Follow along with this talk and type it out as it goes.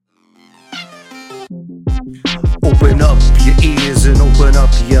Open up your ears and open up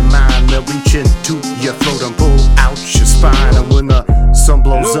your mind. They'll reach into your throat and pull out your spine. And when the sun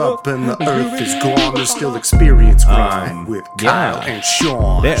blows up and the earth is gone, there's still experience grind with Kyle and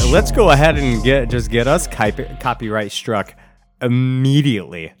Sean. Let's go ahead and get us copyright struck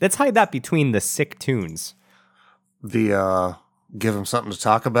immediately. Let's hide that between the sick tunes. The give them something to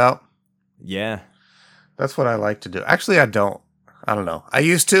talk about. Yeah, that's what I like to do. Actually, I don't know. I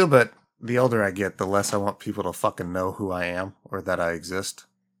used to, but the older I get, the less I want people to fucking know who I am or that I exist.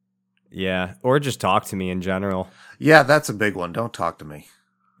 Yeah, or just talk to me in general. Yeah, that's a big one. Don't talk to me.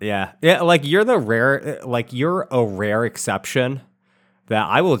 Yeah, like you're a rare exception that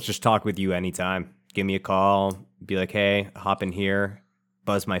I will just talk with you anytime. Give me a call, be like, hey, hop in here,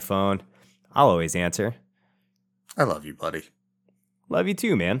 buzz my phone. I'll always answer. I love you, buddy. Love you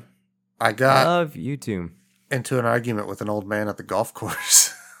too, man. Love you too. Into an argument with an old man at the golf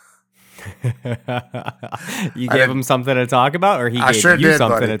course. You gave him something to talk about, or he gave you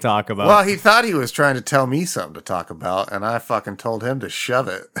something to talk about? Well, he thought he was trying to tell me something to talk about, and I fucking told him to shove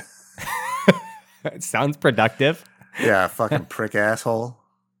it. It sounds productive. Yeah, fucking prick asshole.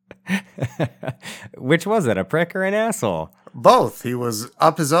 Which was it, a prick or an asshole? Both. He was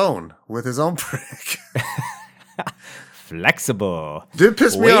up his own with his own prick. Flexible. Did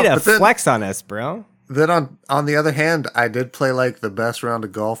piss me off. Way to flex on us, bro. Then on the other hand, I did play like the best round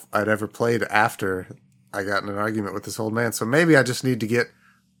of golf I'd ever played after I got in an argument with this old man. So maybe I just need to get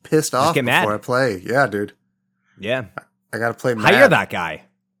pissed off before I play. Yeah, dude. Yeah. I got to play mad. Hire that guy.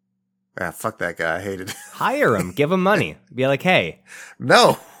 Yeah, fuck that guy. I hated him. Hire him. Give him money. Be like, hey.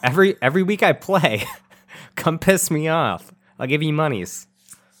 No. Every week I play, come piss me off. I'll give you monies.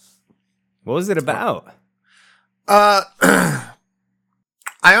 What was it about?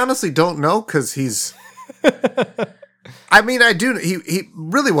 I honestly don't know because he's. I mean, I do. He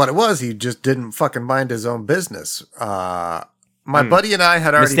really what it was. He just didn't fucking mind his own business. My buddy and I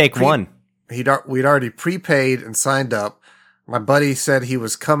had already mistake one. We'd already prepaid and signed up. My buddy said he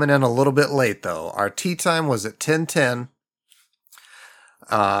was coming in a little bit late though. Our tee time was at 10:10.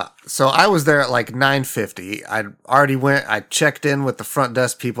 So I was there at like 9:50. I checked in with the front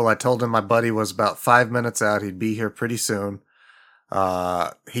desk people. I told him my buddy was about 5 minutes out. He'd be here pretty soon.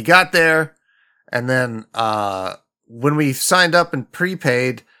 He got there, and then when we signed up and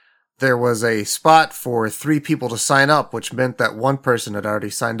prepaid, there was a spot for 3 people to sign up, which meant that one person had already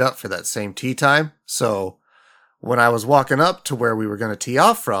signed up for that same tee time. So when I was walking up to where we were going to tee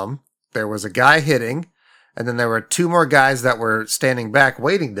off from, there was a guy hitting, and then there were 2 more guys that were standing back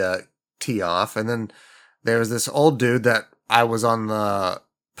waiting to tee off, and then there was this old dude that I was on the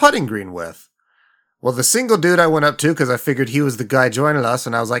putting green with. Well, the single dude I went up to because I figured he was the guy joining us,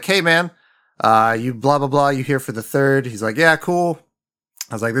 and I was like, hey, man, you blah, blah, blah, you here for the third? He's like, yeah, cool.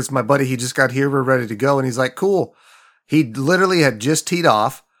 I was like, this is my buddy. He just got here. We're ready to go. And he's like, cool. He literally had just teed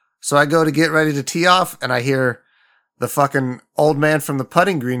off. So I go to get ready to tee off, and I hear the fucking old man from the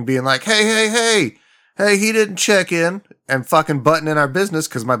putting green being like, hey, he didn't check in, and fucking butting in our business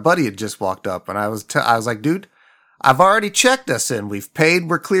because my buddy had just walked up. And I was like, dude, I've already checked us in. We've paid.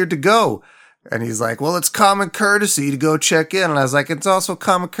 We're cleared to go. And he's like, well, it's common courtesy to go check in. And I was like, it's also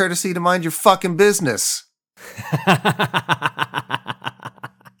common courtesy to mind your fucking business.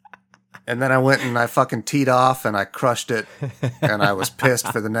 And then I went and I fucking teed off and I crushed it. And I was pissed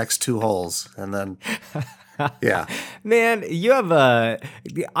for the next 2 holes. And then, yeah. Man, you have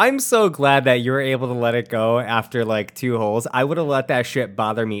I'm so glad that you were able to let it go after like 2 holes. I would have let that shit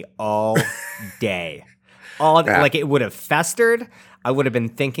bother me all day. Like it would have festered. I would have been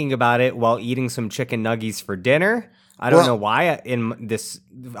thinking about it while eating some chicken nuggies for dinner. I don't know why in this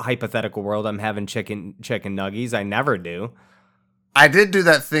hypothetical world I'm having chicken nuggies. I never do. I did do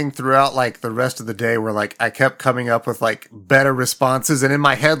that thing throughout like the rest of the day where like I kept coming up with like better responses, and in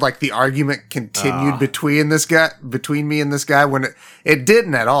my head like the argument continued between me and this guy when it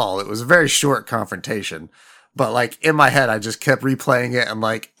didn't at all. It was a very short confrontation. But like in my head I just kept replaying it and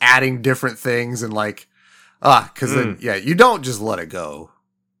like adding different things and like because then, you don't just let it go.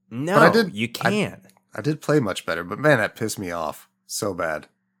 No, but you can't. I did play much better, but man, that pissed me off so bad.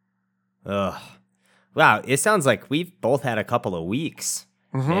 Ugh. Wow, it sounds like we've both had a couple of weeks.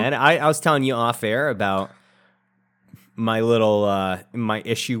 Mm-hmm. And I was telling you off air about my little my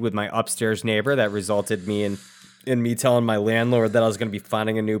issue with my upstairs neighbor that resulted in me telling my landlord that I was going to be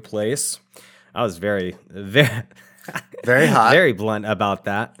finding a new place. I was very, very, very hot, very blunt about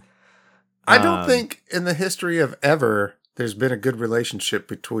that. I don't think in the history of ever there's been a good relationship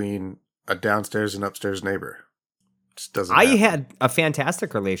between a downstairs and upstairs neighbor. It just doesn't happen. had a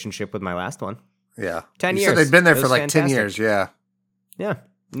fantastic relationship with my last one. Yeah. 10 you years. said they'd been there for like fantastic. 10 years, yeah. Yeah,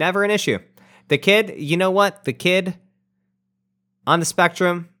 never an issue. The kid, you know what? The kid On the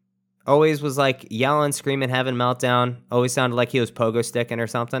spectrum, always was like yelling, screaming, having a meltdown. Always sounded like he was pogo sticking or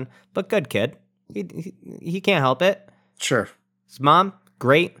something. But good kid. He can't help it. Sure. His mom,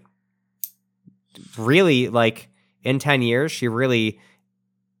 great. Really, like, in 10 years, she really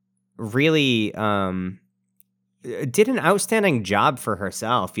did an outstanding job for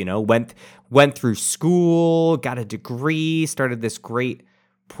herself, you know, went through school, got a degree, started this great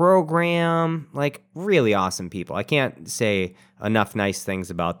program, like really awesome people. I can't say enough nice things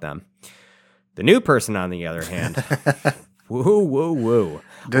about them. The new person, on the other hand, woo.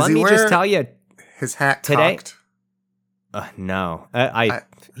 Does Let he me wear just tell you his hat today. cocked? No,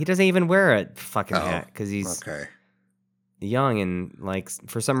 he doesn't even wear a fucking hat because he's okay. young and like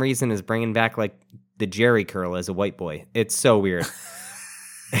for some reason is bringing back like the Jerry curl as a white boy. It's so weird.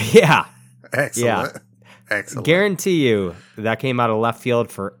 Yeah. Excellent. Excellent. Guarantee you that came out of left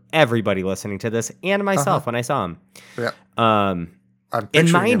field for everybody listening to this and myself when I saw him. Yeah.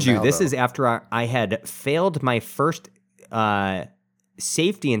 And mind you, this is after I had failed my first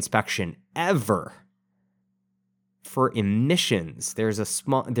safety inspection ever for emissions. There's a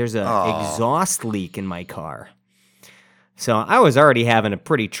exhaust leak in my car. So I was already having a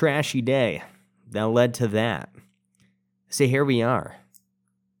pretty trashy day. That led to that. So here we are.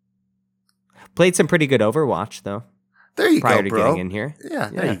 Played some pretty good Overwatch, though. There you prior go, to bro. getting in here. Yeah,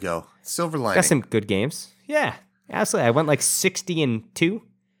 there you go. Silver lining. Got some good games. Yeah, absolutely. I went like 60-2,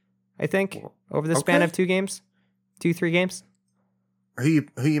 I think, over the span of 3 games. Who you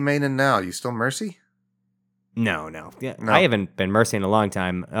maining now? You still Mercy? No. Yeah, no. I haven't been Mercy in a long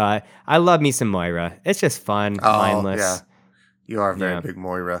time. I love me some Moira. It's just fun, mindless. Yeah. You are a very big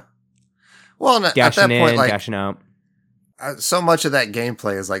Moira. Well, at dashing that point, in, like, dashing out. So much of that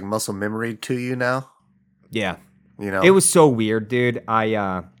gameplay is like muscle memory to you now. Yeah. You know? It was so weird, dude.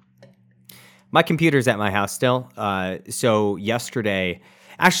 My computer's at my house still. So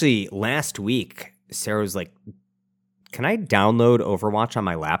last week, Sarah was like, can I download Overwatch on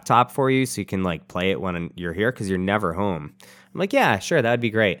my laptop for you so you can like play it when you're here? Because you're never home. I'm like, yeah, sure, that'd be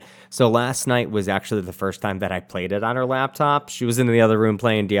great. So last night was actually the first time that I played it on her laptop. She was in the other room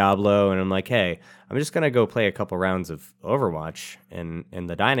playing Diablo, and I'm like, hey, I'm just going to go play a couple rounds of Overwatch in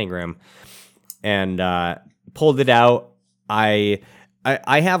the dining room. And pulled it out. I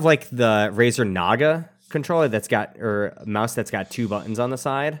have like the Razer Naga controller mouse that's got 2 buttons on the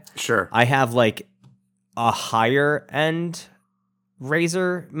side. Sure. I have like a higher end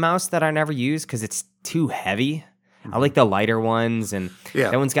Razer mouse that I never use because it's too heavy. I like the lighter ones, and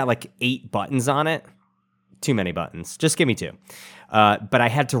that one's got like 8 buttons on it. Too many buttons. Just give me 2. But I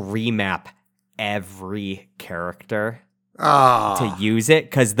had to remap every character to use it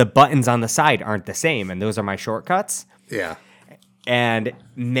because the buttons on the side aren't the same, and those are my shortcuts. Yeah. And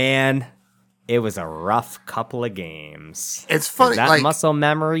man, it was a rough couple of games. It's funny. That like, muscle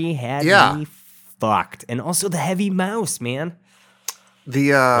memory had me fucked. And also the heavy mouse, man.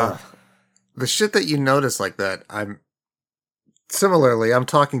 The shit that you notice like that, I'm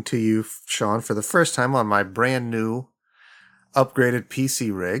talking to you, Sean, for the first time on my brand new upgraded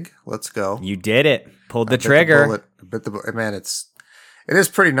PC rig. Let's go. You did it. Pulled the trigger. Man, it is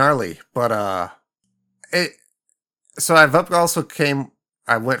pretty gnarly, but so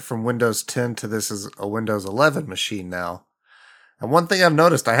I went from Windows 10 to this is a Windows 11 machine now. And one thing I've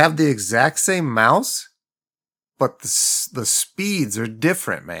noticed, I have the exact same mouse, but the speeds are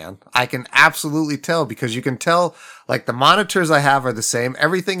different, man. I can absolutely tell because you can tell, like, the monitors I have are the same.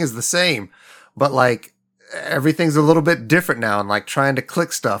 Everything is the same, but, like, everything's a little bit different now. And, like, trying to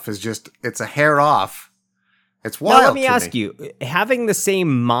click stuff is it's a hair off. It's wild. Now, let me ask you, having the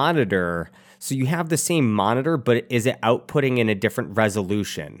same monitor, so you have the same monitor, but is it outputting in a different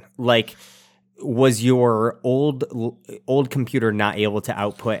resolution? Like, was your old computer not able to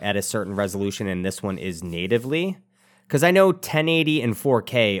output at a certain resolution and this one is natively? Because I know 1080 and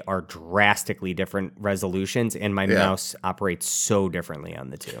 4K are drastically different resolutions, and my mouse operates so differently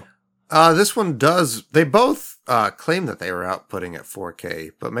on the two. This one does. They both claim that they were outputting at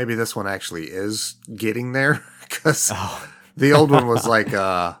 4K, but maybe this one actually is getting there because the old one was like,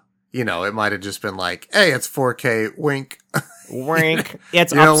 it might have just been like, hey, it's 4K, wink. Wink.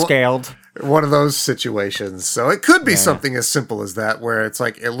 It's upscaled. One of those situations. So it could be something as simple as that, where it's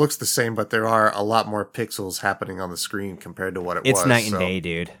like it looks the same, but there are a lot more pixels happening on the screen compared to what it was. It's night and day,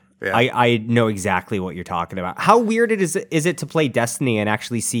 dude. Yeah. I know exactly what you're talking about. How weird is it to play Destiny and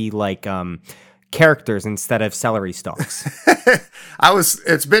actually see like characters instead of celery stalks?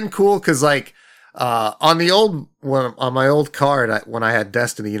 It's been cool because like on my old card when I had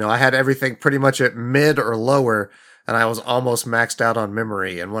Destiny, I had everything pretty much at mid or lower. And I was almost maxed out on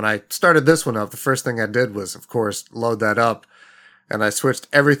memory. And when I started this one up, the first thing I did was, of course, load that up. and I switched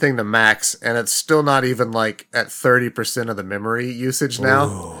everything to max, and it's still not even like at 30% of the memory usage now.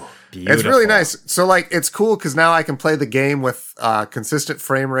 Ooh, it's really nice. So like, it's cool because now I can play the game with consistent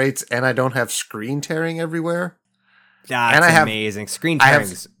frame rates, and I don't have screen tearing everywhere. That's and amazing. Screen tearing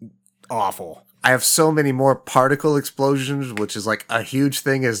is awful. I have so many more particle explosions, which is like a huge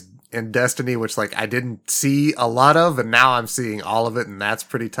thing is in Destiny, which like I didn't see a lot of, and now I'm seeing all of it, and that's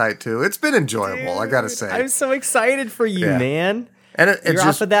pretty tight too. It's been enjoyable, I gotta say. I'm so excited for you, man. And you're just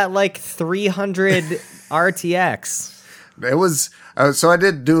off of that like 300 RTX. It was so I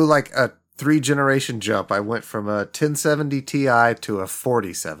did do like a 3-generation jump. I went from a 1070 Ti to a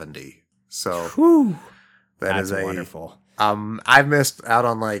 4070. So Whew. that's wonderful. I've missed out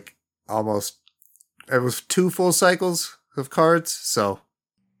on like almost, it was 2 full cycles of cards, so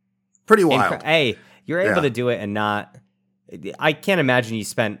pretty wild. Hey, you're able to do it and not. I can't imagine you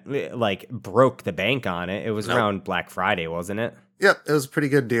spent like broke the bank on it. It was around Black Friday, wasn't it? Yep, it was a pretty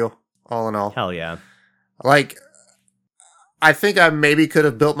good deal, all in all. Hell yeah. Like, I think I maybe could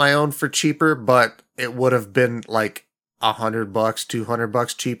have built my own for cheaper, but it would have been like $100,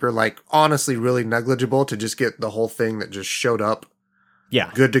 $200 cheaper. Like, honestly, really negligible to just get the whole thing that just showed up. Yeah.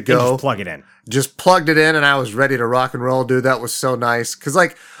 Good to go. And just plug it in. Just plugged it in and I was ready to rock and roll, dude. That was so nice. Cause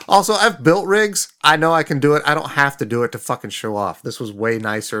like, also I've built rigs. I know I can do it. I don't have to do it to fucking show off. This was way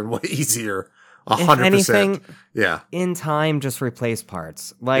nicer and way easier. 100%. If anything, yeah. In time, just replace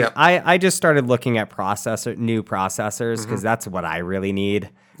parts. Like Yep. I just started looking at new processors because that's what I really need.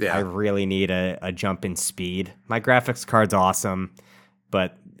 Yeah. I really need a jump in speed. My graphics card's awesome,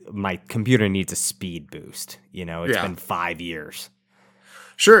 but my computer needs a speed boost. You know, it's been 5 years.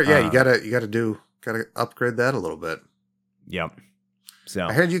 Sure, yeah, you gotta upgrade that a little bit. Yep. So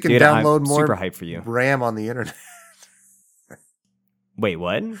I heard you can download I'm more super hyped for you. RAM on the internet. Wait,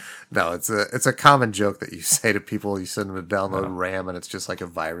 what? No, it's a common joke that you say to people. You send them to download RAM, and it's just like a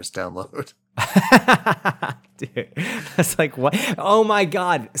virus download. Dude, that's like what? Oh my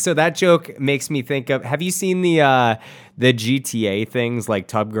god! So that joke makes me think of. Have you seen the GTA things like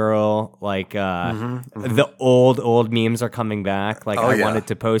Tub Girl? Like the old memes are coming back. Like I wanted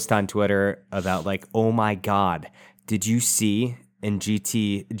to post on Twitter about like, oh my god, did you see in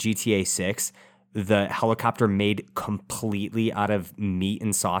GTA 6 the helicopter made completely out of meat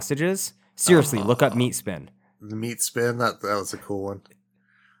and sausages? Seriously, look up meat spin. The meat spin, that was a cool one.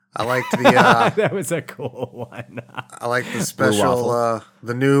 I liked the that was a cool one. I like the special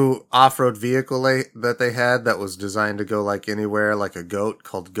the new off-road vehicle that they had that was designed to go like anywhere, like a goat,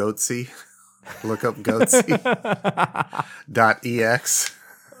 called Goatsy. Look up Goatsy. .ex.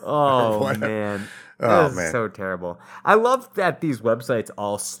 Oh man. Oh This man. is so terrible. I love that these websites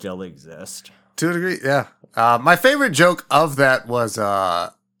all still exist. To a degree, yeah. My favorite joke of that was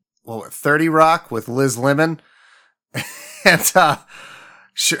 30 Rock with Liz Lemon. And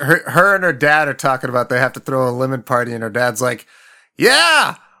her and her dad are talking about they have to throw a lemon party, and her dad's like,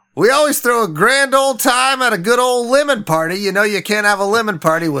 yeah, we always throw a grand old time at a good old lemon party. You know, you can't have a lemon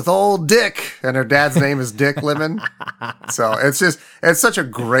party with old Dick. And her dad's name is Dick Lemon. So it's such a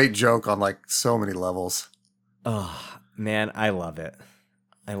great joke on like so many levels. Oh man, I love it.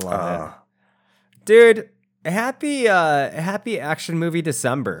 I love it. Dude, happy action movie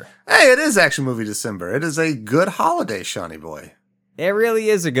December. Hey, it is Action Movie December. It is a good holiday, Shawnee boy. It really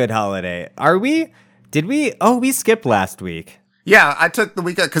is a good holiday. Did we? Oh, we skipped last week. Yeah, I took the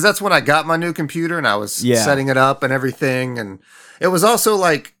weekend because that's when I got my new computer and I was setting it up and everything. And it was also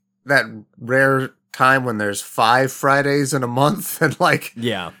like that rare time when there's 5 Fridays in a month. And like,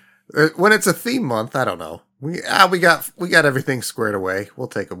 when it's a theme month, I don't know. We got everything squared away. We'll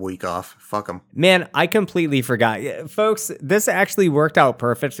take a week off. Fuck them. Man, I completely forgot. Folks, this actually worked out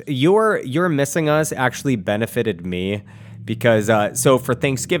perfect. Your missing us actually benefited me because, so for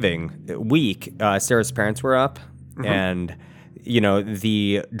Thanksgiving week, Sarah's parents were up and, you know,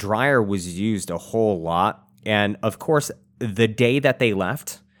 the dryer was used a whole lot. And of course, the day that they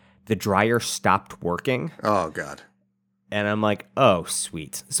left, the dryer stopped working. Oh, God. And I'm like, oh,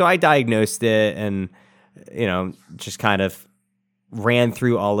 sweet. So I diagnosed it and, you know, just kind of ran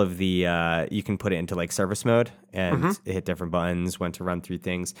through all of the, you can put it into like service mode and hit different buttons, went to run through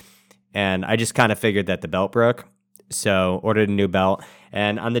things. And I just kind of figured that the belt broke. So ordered a new belt.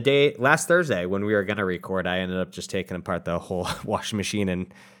 And on the day, last Thursday, when we were going to record, I ended up just taking apart the whole washing machine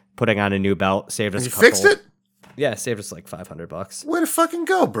and putting on a new belt. Saved us and you fixed it? Yeah, saved us like $500. Way to fucking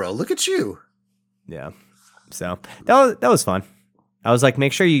go, bro. Look at you. Yeah. So that was fun. I was like,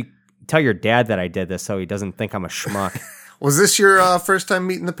 make sure you tell your dad that I did this so he doesn't think I'm a schmuck. Was this your first time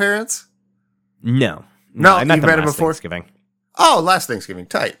meeting the parents? No, I met you them met him last before? Thanksgiving. Oh, last Thanksgiving.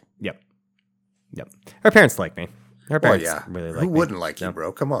 Tight. Yep. Her parents like me. Her Well, parents yeah. really like Who me. wouldn't like you, So,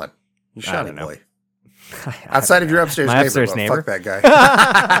 bro? Come on. You I shiny don't know. boy. Outside of your upstairs My neighbor. upstairs well, neighbor? Fuck that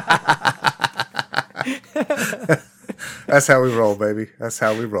guy. That's how we roll, baby. That's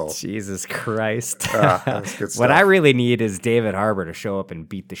how we roll. Jesus Christ. That's good stuff. What I really need is David Harbour to show up and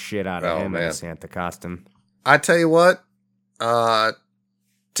beat the shit out of Oh, him in man. a Santa costume. I tell you what, 10 out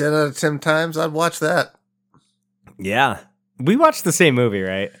of 10 times, I'd watch that. Yeah. We watched the same movie,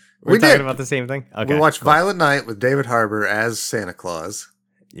 right? We talking did. about the same thing? Okay. We watched cool. Violent Night with David Harbour as Santa Claus,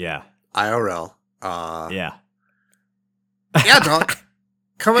 Yeah. IRL. Yeah. Yeah, dog.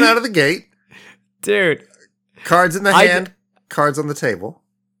 Coming out of the gate, Dude. cards in the I hand, cards on the table.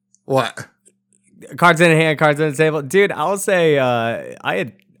 What? Cards in hand, cards on the table. Dude, I'll say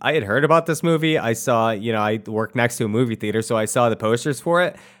I had heard about this movie. I saw, I work next to a movie theater, so I saw the posters for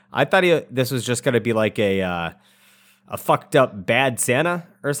it. I thought this was just going to be like a fucked up bad Santa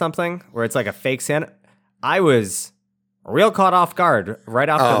or something, where it's like a fake Santa. I was real caught off guard right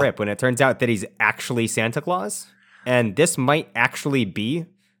off the rip when it turns out that he's actually Santa Claus. And this might actually be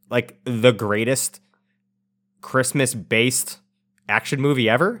like the greatest Christmas-based action movie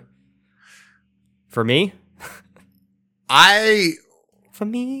ever. For me. For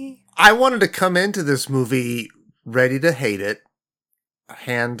me. I wanted to come into this movie ready to hate it,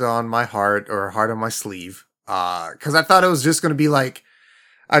 hand on my heart or heart on my sleeve, because I thought it was just going to be like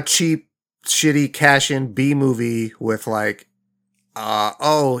a cheap, shitty cash-in B movie with like,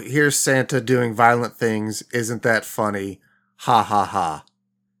 oh, here's Santa doing violent things. Isn't that funny? Ha ha ha.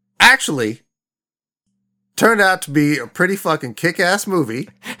 Actually, turned out to be a pretty fucking kick-ass movie.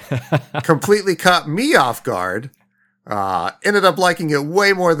 Completely caught me off guard. Ended up liking it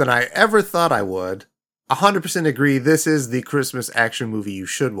way more than I ever thought I would. 100% agree. This is the Christmas action movie you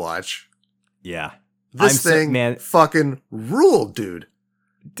should watch. Yeah. This thing fucking ruled, dude.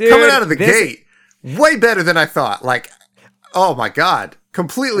 Coming out of the gate, way better than I thought. Like, oh my God.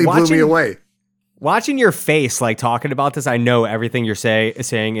 Completely blew me away. Watching your face, like talking about this, I know everything you're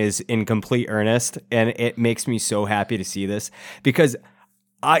saying is in complete earnest, and it makes me so happy to see this because,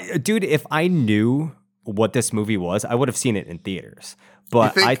 dude, if I knew what this movie was, I would have seen it in theaters.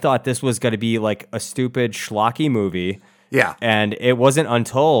 But I thought this was going to be like a stupid schlocky movie. Yeah. And it wasn't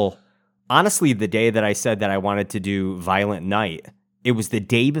until, honestly, the day that I said that I wanted to do Violent Night, it was the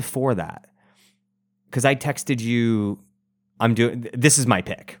day before that. Because I texted you, this is my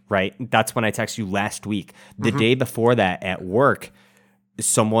pick, right? That's when I texted you last week. The day before that at work,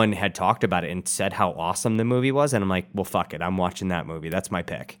 someone had talked about it and said how awesome the movie was. And I'm like, well, fuck it. I'm watching that movie. That's my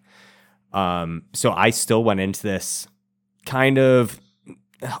pick. So I still went into this kind of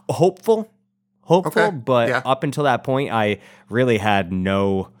hopeful, Okay. but Yeah. up until that point, I really had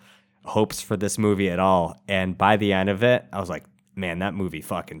no hopes for this movie at all. And by the end of it, I was like, man, that movie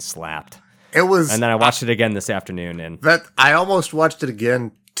fucking slapped. It was. And then I watched it again this afternoon, and I almost watched it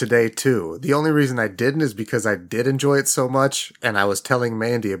again today too. The only reason I didn't is because I did enjoy it so much, and I was telling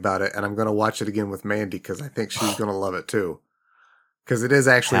Mandy about it, and I'm going to watch it again with Mandy because I think she's going to love it too. Because it is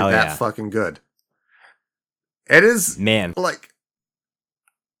actually Hell that yeah. fucking good. It is, man, like,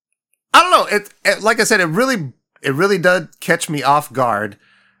 I don't know. It like I said, it really does catch me off guard.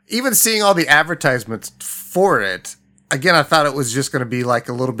 Even seeing all the advertisements for it, again, I thought it was just going to be like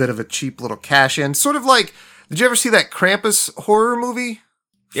a little bit of a cheap little cash in. Sort of like, did you ever see that Krampus horror movie?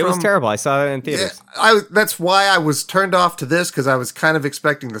 it was terrible. I saw it in theaters. Yeah, that's why I was turned off to this, because I was kind of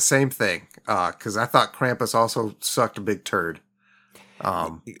expecting the same thing. Because I thought Krampus also sucked a big turd.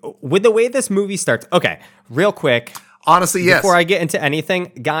 With the way this movie starts, okay, real quick. Honestly, yes. Before I get into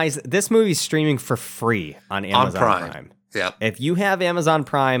anything, guys, this movie's streaming for free on Amazon Prime. Yep. If you have Amazon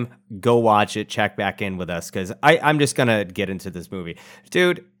Prime, go watch it. Check back in with us because I'm just going to get into this movie.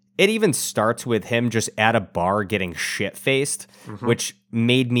 Dude, it even starts with him just at a bar getting shit-faced, which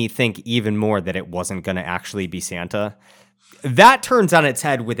made me think even more that it wasn't going to actually be Santa. That turns on its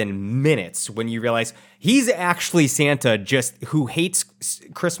head within minutes when you realize he's actually Santa, just who hates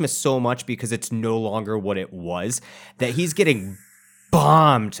Christmas so much because it's no longer what it was, that he's getting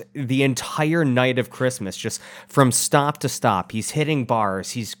bombed the entire night of Christmas, just from stop to stop. He's hitting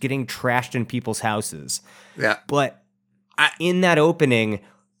bars. He's getting trashed in people's houses. Yeah. But in that opening,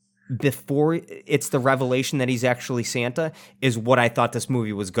 before it's the revelation that he's actually Santa, is what I thought this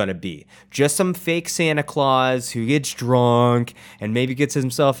movie was going to be. Just some fake Santa Claus who gets drunk and maybe gets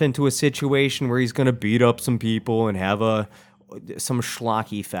himself into a situation where he's going to beat up some people and have some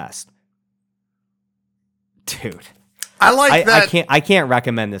schlocky fest. Dude. I like that. I can't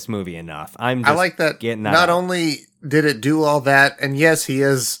recommend this movie enough. I like that. Getting that not out. only did it do all that, and yes, he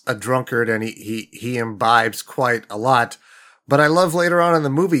is a drunkard and he imbibes quite a lot, But I love later on in the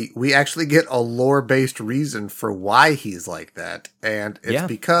movie, we actually get a lore-based reason for why he's like that. And it's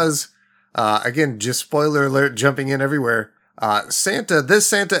because, again, just spoiler alert, jumping in everywhere. This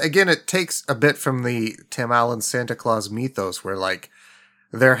Santa, again, it takes a bit from the Tim Allen Santa Claus mythos where, like,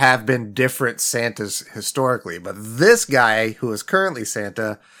 there have been different Santas historically. But this guy, who is currently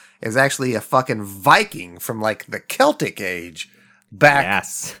Santa, is actually a fucking Viking from, like, the Celtic age back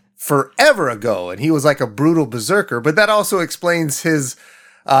forever ago. And he was like a brutal berserker. But that also explains his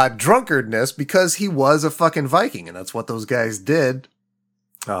drunkardness because he was a fucking Viking. And that's what those guys did.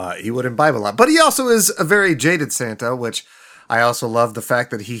 He would imbibe a lot. But he also is a very jaded Santa, which I also love the fact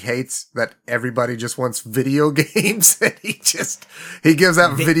that he hates that everybody just wants video games. And he gives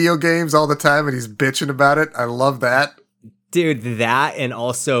out video games all the time and he's bitching about it. I love that. Dude, that, and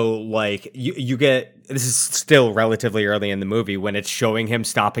also, like, you get, this is still relatively early in the movie when it's showing him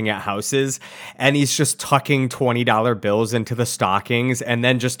stopping at houses and he's just tucking $20 bills into the stockings and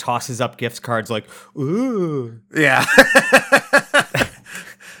then just tosses up gift cards like, ooh. Yeah.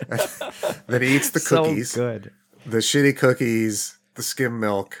 Then he eats the cookies. So good. The shitty cookies, the skim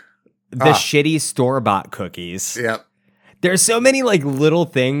milk. The shitty store-bought cookies. Yep. There's so many like little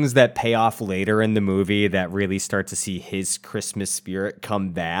things that pay off later in the movie that really start to see his Christmas spirit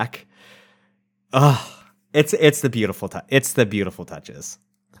come back. It's the beautiful it's the beautiful touches.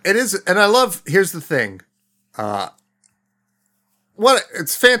 It is, and I love. Here's the thing,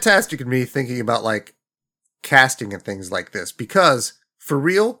 it's fantastic in me thinking about like casting and things like this because for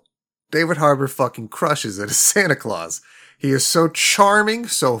real, David Harbour fucking crushes it as Santa Claus. He is so charming,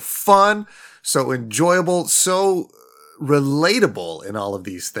 so fun, so enjoyable, so relatable in all of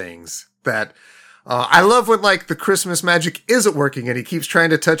these things that I love when like the Christmas magic isn't working and he keeps trying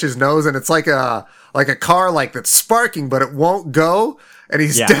to touch his nose and it's like a car like that's sparking but it won't go and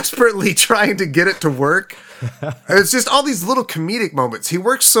he's desperately trying to get it to work. And it's just all these little comedic moments. He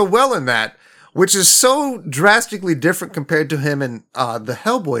works so well in that, which is so drastically different compared to him in the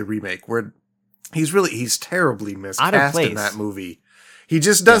Hellboy remake where he's terribly miscast in that movie. He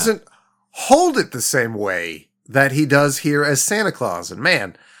just doesn't hold it the same way that he does here as Santa Claus. And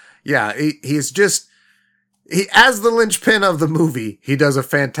man, he's as the linchpin of the movie, he does a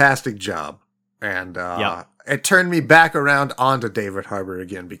fantastic job. And it turned me back around onto David Harbour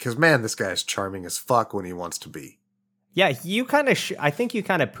again because man, this guy is charming as fuck when he wants to be. Yeah, you kind of I think you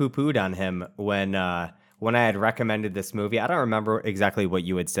kind of poo-pooed on him when I had recommended this movie. I don't remember exactly what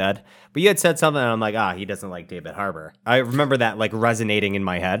you had said, but you had said something and I'm like, he doesn't like David Harbour. I remember that like resonating in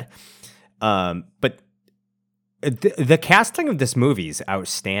my head. But the casting of this movie is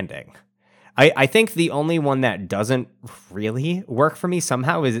outstanding. I think the only one that doesn't really work for me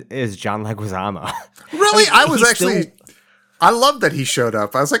somehow is John Leguizamo. Really? I love that he showed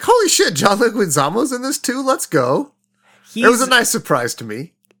up. I was like, holy shit, John Leguizamo's in this too? Let's go. It was a nice surprise to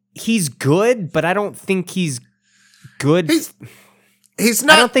me. He's good, but I don't think he's good. He's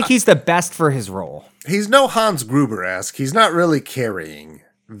not. I don't think he's the best for his role. He's no Hans Gruber-esque. He's not really carrying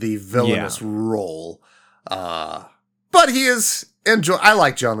the villainous role. But he is I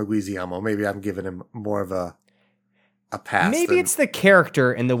like John Leguizamo. Maybe I'm giving him more of a pass. Maybe it's the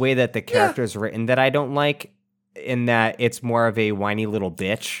character and the way that the character is written that I don't like, in that it's more of a whiny little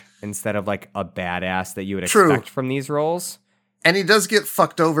bitch instead of like a badass that you would expect from these roles. And he does get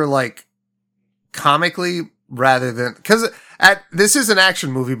fucked over like comically rather than, because this is an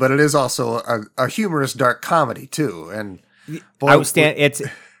action movie, but it is also a humorous dark comedy too. And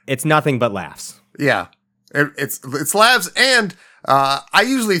it's nothing but laughs. Yeah. It's laughs, and I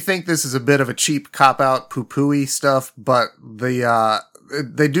usually think this is a bit of a cheap cop-out poo-pooey stuff, but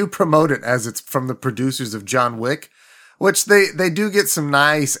they do promote it as it's from the producers of John Wick, which they do get some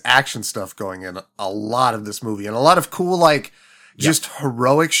nice action stuff going in a lot of this movie, and a lot of cool, like, just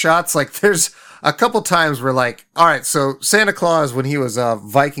heroic shots. Like, there's a couple times where, like, all right, so Santa Claus, when he was a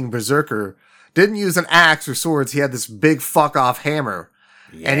Viking berserker, didn't use an axe or swords. He had this big fuck-off hammer.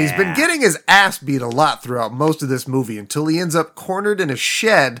 Yeah. And he's been getting his ass beat a lot throughout most of this movie until he ends up cornered in a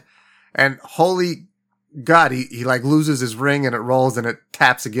shed, and holy God, he like loses his ring and it rolls and it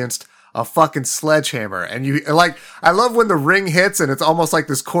taps against a fucking sledgehammer. And I love when the ring hits and it's almost like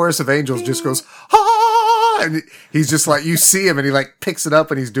this chorus of angels just goes, ah, and he's just like, you see him and he like picks it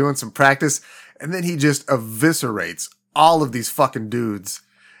up and he's doing some practice. And then he just eviscerates all of these fucking dudes.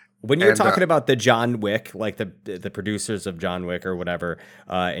 When you're talking about the John Wick, like the producers of John Wick or whatever,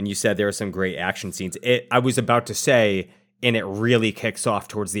 and you said there were some great action scenes, I was about to say, and it really kicks off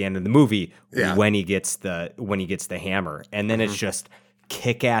towards the end of the movie when he gets the hammer, and then it's just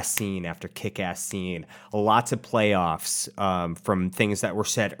kick-ass scene after kick-ass scene, lots of playoffs from things that were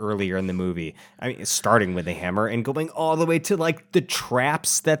said earlier in the movie. I mean, starting with the hammer and going all the way to like the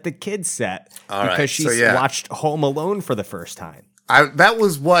traps that the kids set because she watched Home Alone for the first time. That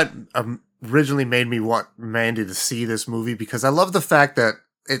was what originally made me want Mandy to see this movie, because I love the fact that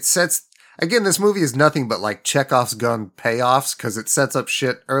it sets. Again, this movie is nothing but like Chekhov's gun payoffs, because it sets up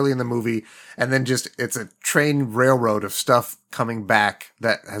shit early in the movie and then just it's a train railroad of stuff coming back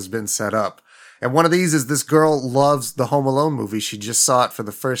that has been set up. And one of these is this girl loves the Home Alone movie. She just saw it for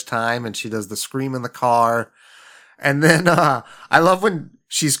the first time and she does the scream in the car. And then I love when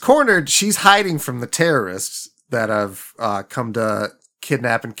she's cornered, she's hiding from the terrorists that have come to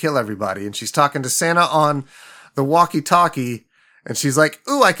kidnap and kill everybody. And she's talking to Santa on the walkie-talkie. And she's like,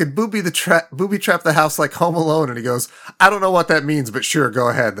 ooh, I could booby trap the house like Home Alone. And he goes, I don't know what that means, but sure, go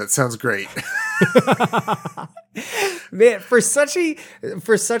ahead. That sounds great. Man, for such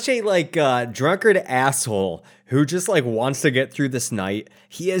a like drunkard asshole who just like wants to get through this night,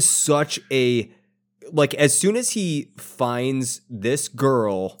 he is such a, like, as soon as he finds this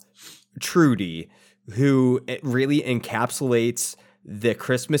girl, Trudy, who it really encapsulates the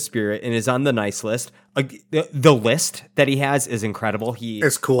Christmas spirit and is on the nice list. The list that he has is incredible.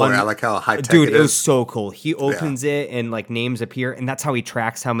 It's cool. I like how high tech dude, it is. It was so cool. He opens it and like names appear, and that's how he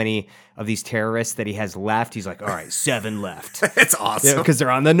tracks how many of these terrorists that he has left. He's like, all right, 7 left. It's awesome. Because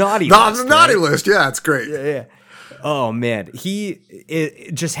they're on the naughty list. On the naughty list. Yeah, it's great. Yeah. Oh man.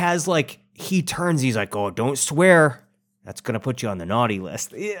 It just has like, he turns, he's like, oh, don't swear. That's going to put you on the naughty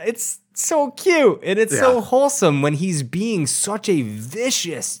list. It's so cute. And it's so wholesome when he's being such a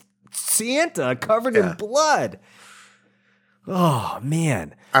vicious Santa covered in blood. Oh,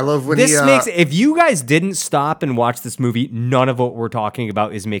 man. I love when this makes, if you guys didn't stop and watch this movie, none of what we're talking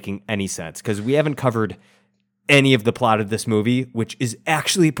about is making any sense, because we haven't covered any of the plot of this movie, which is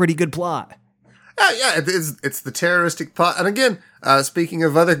actually a pretty good plot. Yeah, it's the terroristic plot. And again, speaking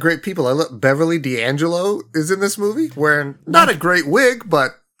of other great people, I look, Beverly D'Angelo is in this movie, wearing not a great wig,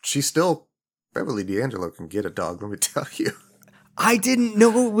 but she's still, Beverly D'Angelo can get a dog, let me tell you. I didn't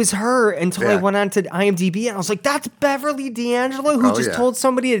know it was her until I went on to IMDb, and I was like, that's Beverly D'Angelo who just told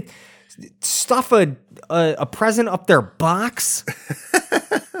somebody to stuff a present up their box?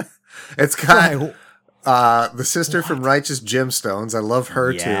 It's kind of... the sister from Righteous Gemstones. I love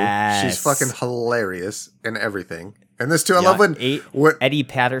her too. She's fucking hilarious in everything. And this too, I love when Eddie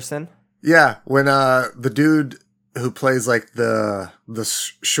Patterson. Yeah, when the dude who plays like the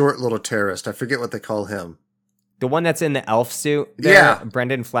short little terrorist, I forget what they call him. The one that's in the elf suit there,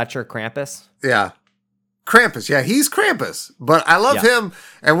 Brendan Fletcher, Krampus. Yeah. Krampus, yeah, he's Krampus, but I love him.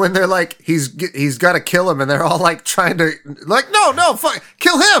 And when they're like, he's got to kill him, and they're all like trying to, like, no, fuck,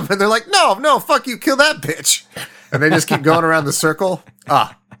 kill him, and they're like, no, fuck you, kill that bitch, and they just keep going around the circle.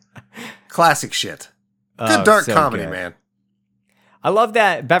 Classic shit. Good dark comedy, man. I love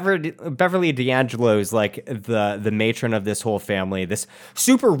that Beverly D'Angelo is like the matron of this whole family, this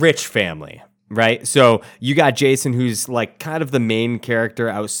super rich family. Right? So you got Jason, who's like kind of the main character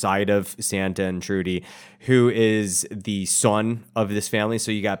outside of Santa and Trudy, who is the son of this family.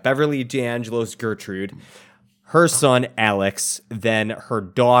 So you got Beverly D'Angelo's Gertrude, her son Alex, then her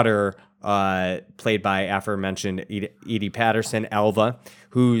daughter, played by aforementioned Edie Patterson, Elva,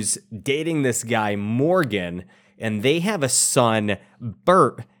 who's dating this guy Morgan, and they have a son,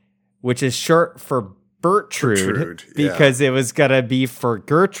 Bert, which is short for Bertrude, because it was gonna be for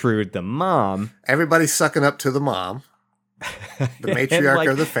Gertrude, the mom. Everybody's sucking up to the mom, the matriarch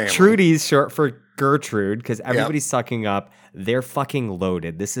of the family. Trudy's short for Gertrude, because everybody's sucking up. They're fucking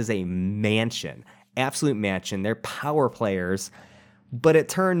loaded. This is a mansion, absolute mansion. They're power players, but it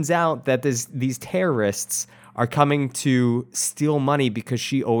turns out that these terrorists are coming to steal money because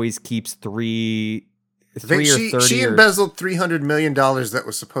she always keeps she embezzled $300 million that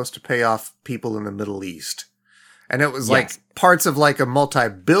was supposed to pay off people in the Middle East. And it was like parts of like a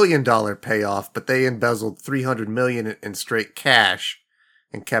multi-billion-dollar payoff, but they embezzled $300 million in straight cash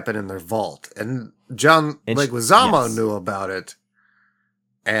and kept it in their vault. And John Leguizamo knew about it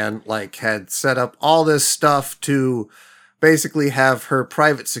and like had set up all this stuff to basically have her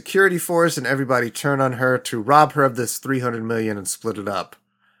private security force and everybody turn on her to rob her of this $300 million and split it up.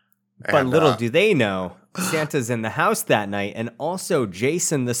 But little do they know, Santa's in the house that night, and also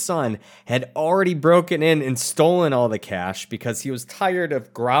Jason, the son, had already broken in and stolen all the cash because he was tired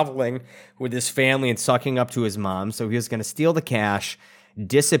of groveling with his family and sucking up to his mom. So he was going to steal the cash,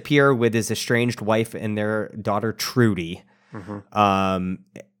 disappear with his estranged wife and their daughter Trudy. Mm-hmm.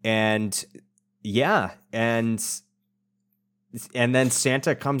 And then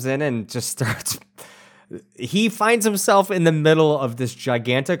Santa comes in and just starts he finds himself in the middle of this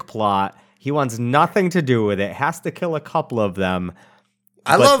gigantic plot. He wants nothing to do with it, has to kill a couple of them.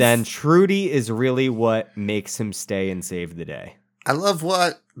 Then Trudy is really what makes him stay and save the day. I love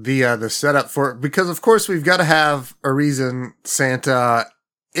what the setup for, because of course we've got to have a reason Santa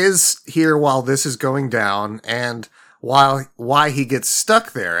is here while this is going down and why he gets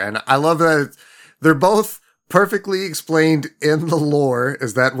stuck there. And I love that they're both perfectly explained in the lore,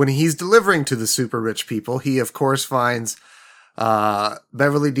 is that when he's delivering to the super rich people, he of course finds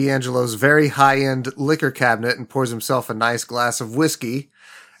Beverly D'Angelo's very high-end liquor cabinet and pours himself a nice glass of whiskey.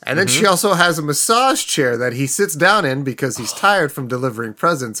 And then she also has a massage chair that he sits down in because he's tired from delivering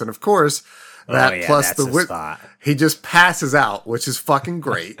presents. And of course, plus he just passes out, which is fucking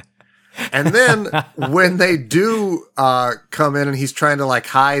great. And then when they do come in and he's trying to like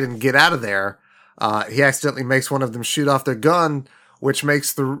hide and get out of there, he accidentally makes one of them shoot off their gun, which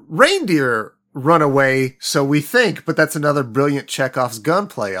makes the reindeer run away. So we think, but that's another brilliant Chekhov's gun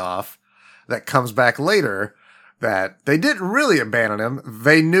playoff that comes back later, that they didn't really abandon him.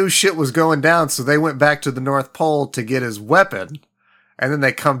 They knew shit was going down, so they went back to the North Pole to get his weapon. And then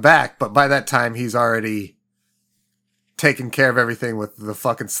they come back, but by that time he's already taken care of everything with the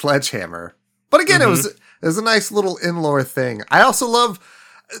fucking sledgehammer. But again, it was a nice little in-lore thing. I also love,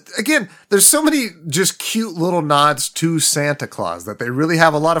 again, there's so many just cute little nods to Santa Claus that they really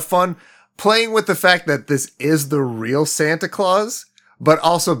have a lot of fun playing with the fact that this is the real Santa Claus, but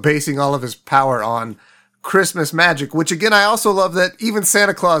also basing all of his power on Christmas magic, which again, I also love that even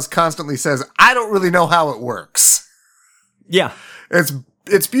Santa Claus constantly says, I don't really know how it works. Yeah.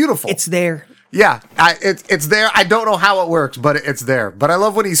 It's beautiful. It's there. Yeah, it's there. I don't know how it works, but it's there. But I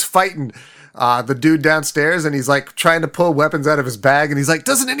love when he's fighting the dude downstairs and he's like trying to pull weapons out of his bag and he's like,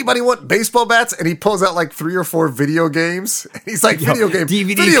 doesn't anybody want baseball bats? And he pulls out like 3 or 4 video games. And he's like, video game.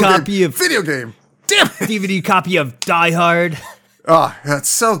 Video game. Damn it. DVD copy of Die Hard. Oh, that's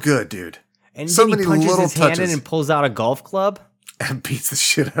so good, dude. And so then he many punches little his hand in touches. And pulls out a golf club. And beats the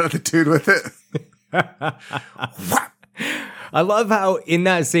shit out of the dude with it. I love how in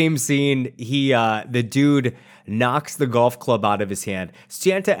that same scene, the dude knocks the golf club out of his hand.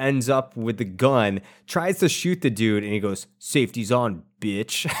 Santa ends up with the gun, tries to shoot the dude, and he goes, "Safety's on,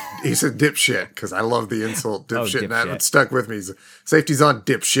 bitch." He said dipshit, because I love the insult dipshit, and that dipshit. stuck with me. He's safety's on,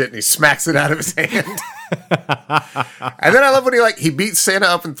 dipshit, and he smacks it out of his hand. And then I love when he beats Santa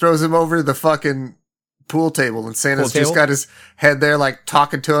up and throws him over the fucking pool table, and Santa's just got his head there like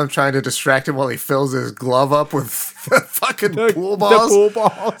talking to him, trying to distract him while he fills his glove up with fucking pool balls.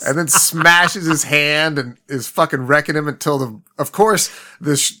 And then smashes his hand and is fucking wrecking him until of course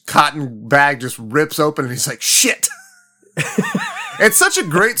this cotton bag just rips open and he's like, shit. It's such a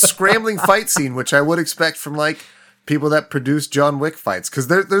great scrambling fight scene, which I would expect from like people that produce John Wick fights, because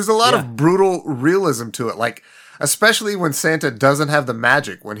there's a lot of brutal realism to it, like especially when Santa doesn't have the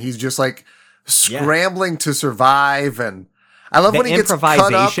magic, when he's just like scrambling to survive. And I love when he gets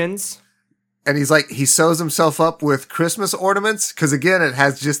cut up and he's like, he sews himself up with Christmas ornaments, because again, it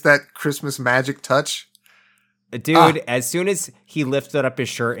has just that Christmas magic touch. Dude, as soon as he lifted up his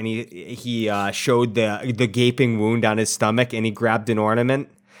shirt and he showed the gaping wound on his stomach and he grabbed an ornament,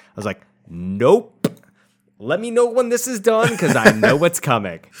 I was like, nope. Let me know when this is done, because I know what's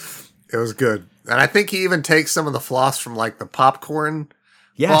coming. It was good. And I think he even takes some of the floss from like the popcorn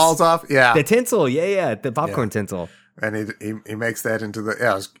falls off. Yeah. The tinsel. Yeah. The popcorn tinsel. And he makes that into the,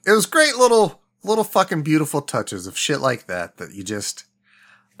 it was great little fucking beautiful touches of shit like that you just,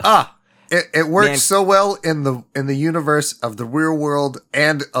 it works so well in the universe of the real world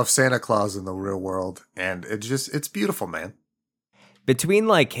and of Santa Claus in the real world. And it's beautiful, man. Between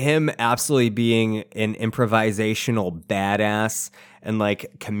like him absolutely being an improvisational badass and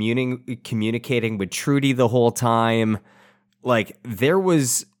like communicating with Trudy the whole time, like there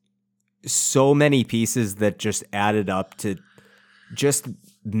was so many pieces that just added up to just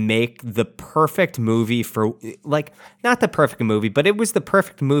make the perfect movie for, like, not the perfect movie, but it was the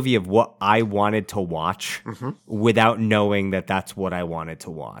perfect movie of what I wanted to watch without knowing that that's what I wanted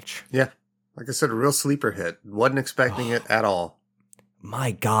to watch. Yeah. Like I said, a real sleeper hit. Wasn't expecting it at all.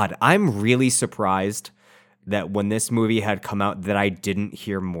 My God, I'm really surprised that when this movie had come out that I didn't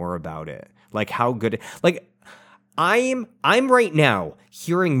hear more about it. Like how good, like I'm right now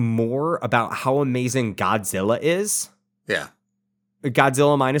hearing more about how amazing Godzilla is. Yeah.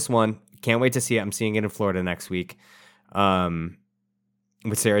 Godzilla -1. Can't wait to see it. I'm seeing it in Florida next week. With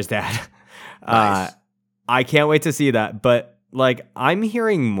Sarah's dad. Nice. I can't wait to see that. But like I'm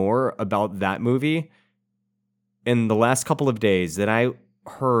hearing more about that movie in the last couple of days that I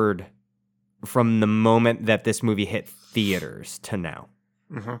heard from the moment that this movie hit theaters to now.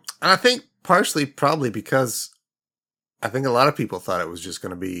 And I think partially probably because I think a lot of people thought it was just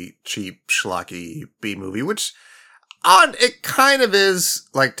going to be cheap, schlocky B movie, which it kind of is,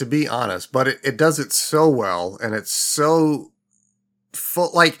 like, to be honest, but it does it so well, and it's so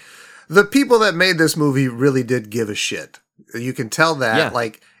full. Like, the people that made this movie really did give a shit. You can tell that.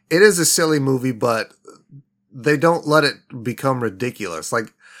 Like, it is a silly movie, but they don't let it become ridiculous.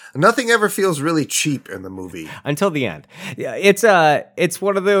 Like, nothing ever feels really cheap in the movie until the end. Yeah, it's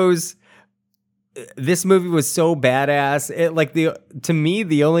one of those. This movie was so badass. To me,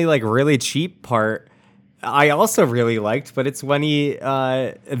 the only like really cheap part I also really liked, but it's when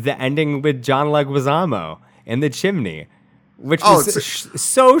the ending with John Leguizamo and the chimney, which was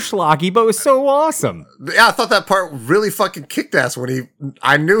so schlocky, but was so awesome. Yeah, I thought that part really fucking kicked ass when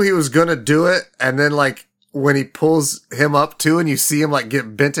I knew he was gonna do it, and then like when he pulls him up too, and you see him like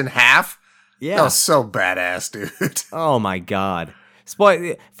get bent in half. Yeah, that was so badass, dude. Oh my god,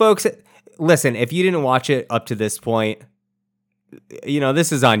 folks. Listen, if you didn't watch it up to this point,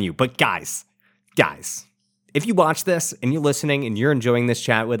 this is on you. But guys, if you watch this and you're listening and you're enjoying this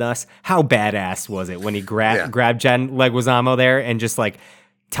chat with us, how badass was it when he grabbed Jen Leguizamo there and just like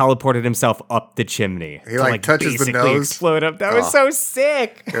teleported himself up the chimney? He like touches the nose, explode up. That was so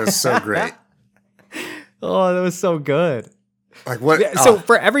sick. It was so great. Oh, that was so good. Like what? So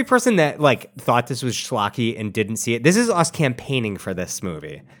for every person that like thought this was schlocky and didn't see it, this is us campaigning for this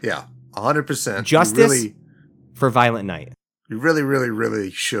movie. Yeah. 100%. Justice for Violent Night. You really, really, really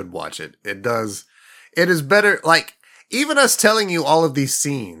should watch it. It is better. Like, even us telling you all of these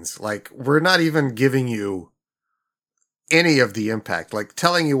scenes, like, we're not even giving you any of the impact. Like,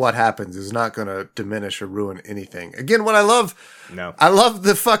 telling you what happens is not going to diminish or ruin anything. Again, what I love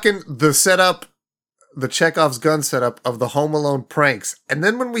the setup, the Chekhov's gun setup of the Home Alone pranks. And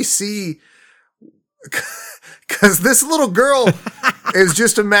then when we see, because this little girl is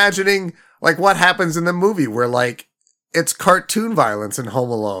just imagining like what happens in the movie where like it's cartoon violence in Home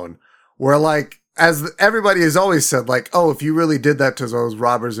Alone, where like, as everybody has always said, like, oh, if you really did that to those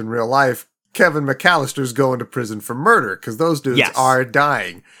robbers in real life, Kevin McAllister's going to prison for murder because those dudes are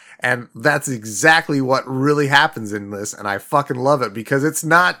dying. And that's exactly what really happens in this. And I fucking love it because it's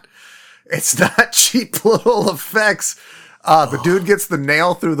not cheap little effects. The dude gets the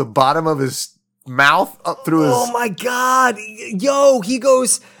nail through the bottom of his mouth up through his... Oh my god. Yo, he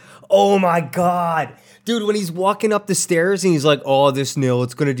goes... Oh my god. Dude, when he's walking up the stairs and he's like, oh, this nail,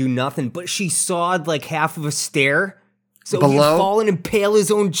 it's gonna do nothing. But she sawed like half of a stair. So he'd fall and impale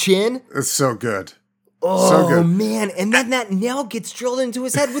his own chin. It's so good. Oh, so good. Man. And then that nail gets drilled into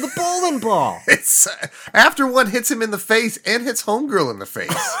his head with a bowling ball. It's after one hits him in the face and hits Homegirl in the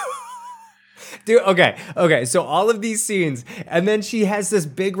face. Dude, okay. So all of these scenes, and then she has this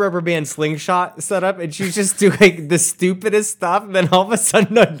big rubber band slingshot set up, and she's just doing the stupidest stuff, and then all of a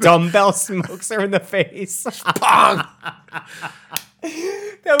sudden a dumbbell smokes her in the face. Bong!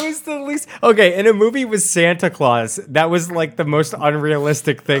 That was the least... Okay, in a movie with Santa Claus, that was like the most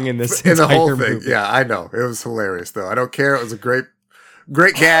unrealistic thing in this entire the whole thing. movie. Yeah, I know. It was hilarious, though. I don't care. It was a great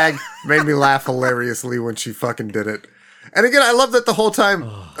gag. Made me laugh hilariously when she fucking did it. And again, I love that the whole time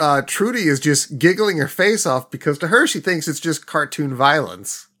Trudy is just giggling her face off because to her, she thinks it's just cartoon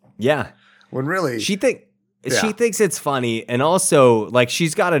violence. Yeah. When really... She thinks it's funny. And also, like,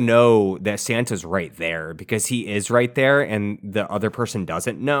 she's got to know that Santa's right there because he is right there and the other person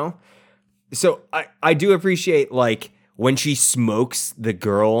doesn't know. So I do appreciate, like, when she smokes the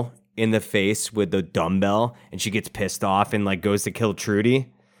girl in the face with the dumbbell and she gets pissed off and, like, goes to kill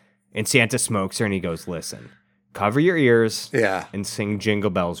Trudy. And Santa smokes her and he goes, listen... Cover your ears and sing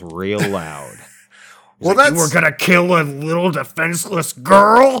Jingle Bells real loud. Well, like, we're going to kill a little defenseless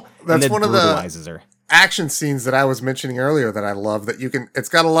girl. That's one of the her. action scenes that I was mentioning earlier that I love that it's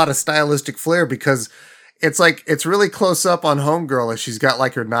got a lot of stylistic flair because it's like, it's really close up on Homegirl as she's got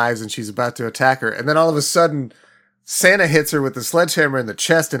like her knives and she's about to attack her. And then all of a sudden Santa hits her with the sledgehammer in the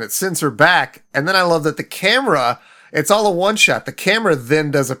chest and it sends her back. And then I love that the camera... It's all a one shot. The camera then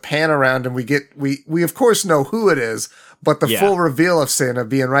does a pan around and we of course know who it is, but the full reveal of Santa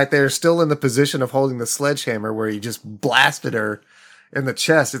being right there, still in the position of holding the sledgehammer where he just blasted her in the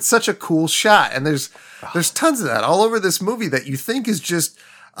chest. It's such a cool shot. And there's tons of that all over this movie that you think is just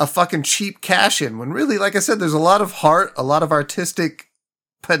a fucking cheap cash in when really, like I said, there's a lot of heart, a lot of artistic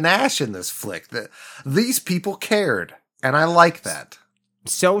panache in this flick that these people cared. And I like that.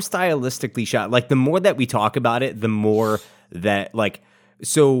 So stylistically shot. Like, the more that we talk about it, the more that, like,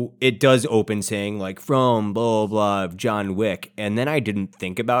 so it does open saying, like, from blah, blah, blah, John Wick. And then I didn't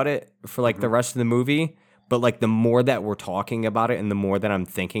think about it for, like, the rest of the movie. But, like, the more that we're talking about it and the more that I'm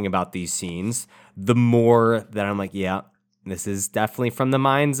thinking about these scenes, the more that I'm like, yeah, This is definitely from the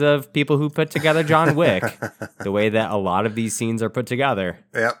minds of people who put together John Wick, the way that a lot of these scenes are put together.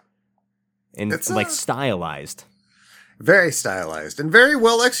 Yep. And It's, like stylized. Very stylized and very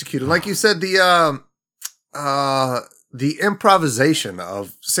well executed. Like you said, the improvisation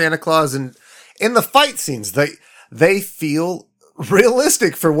of Santa Claus and in the fight scenes, they feel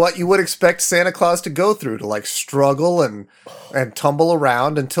realistic for what you would expect Santa Claus to go through, to like struggle and tumble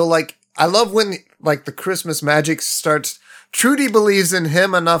around until like, I love when like the Christmas magic starts. Trudy believes in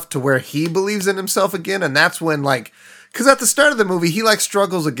him enough to where he believes in himself again. And that's when like, cause at the start of the movie, he like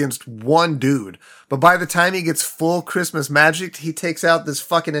struggles against one dude, but by the time he gets full Christmas magic, he takes out this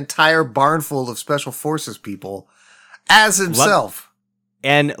fucking entire barn full of special forces people as himself.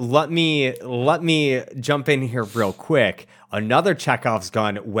 Let me jump in here real quick. Another Chekhov's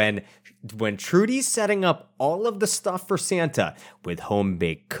gun when Trudy's setting up all of the stuff for Santa with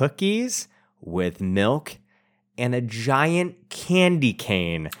home-baked cookies, with milk, and a giant candy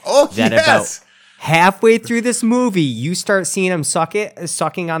cane. Oh, that yes! About halfway through this movie, you start seeing him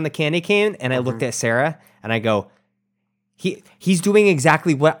sucking on the candy cane, and I looked at Sarah, and I go, He's doing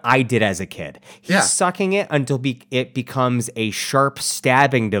exactly what I did as a kid. He's sucking it until it becomes a sharp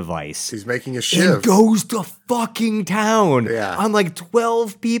stabbing device. He's making a shiv. And goes to fucking town on like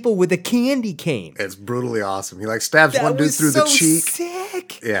 12 people with a candy cane. It's brutally awesome. He like stabs one dude through the cheek.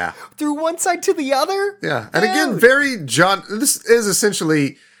 Sick. Yeah. Through one side to the other. Yeah. And again, this is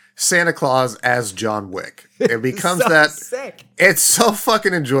essentially Santa Claus as John Wick. It becomes sick. It's so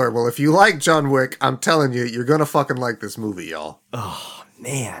fucking enjoyable. If you like John Wick, I'm telling you, you're gonna fucking like this movie, y'all. Oh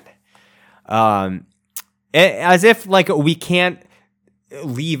man. As if like we can't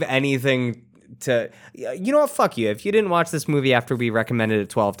leave anything to, you know what? Fuck you. If you didn't watch this movie after we recommended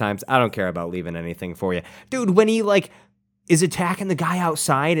it 12 times, I don't care about leaving anything for you, dude. When he like is attacking the guy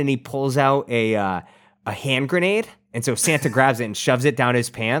outside and he pulls out a hand grenade. And so Santa grabs it and shoves it down his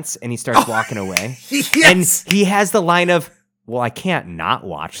pants, and he starts walking away. Yes! And he has the line of, well, I can't not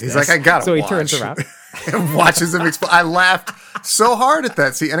watch this. He's like, I gotta So he watch. turns around. And watches him explode. I laughed so hard at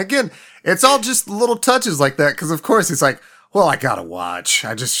that scene. And again, it's all just little touches like that, because of course he's like, well, I gotta watch.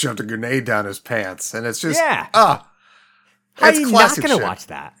 I just shoved a grenade down his pants. And it's just, How are you not going to watch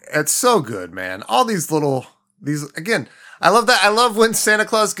that? It's so good, man. All these again, I love that. I love when Santa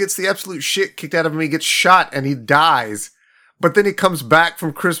Claus gets the absolute shit kicked out of him. He gets shot and he dies. But then he comes back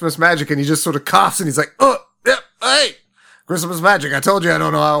from Christmas magic and he just sort of coughs and he's like, oh, yeah, hey, Christmas magic. I told you I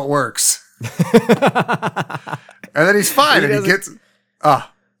don't know how it works. And then he's fine and he gets,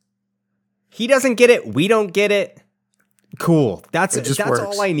 He doesn't get it. We don't get it. Cool. That's works.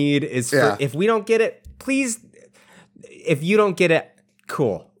 all I need is for, if we don't get it, please, if you don't get it,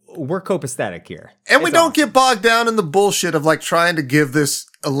 cool. We're copacetic here. And we don't get bogged down in the bullshit of like trying to give this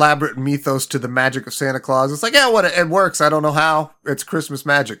elaborate mythos to the magic of Santa Claus. It's like, yeah, it works. I don't know how. It's Christmas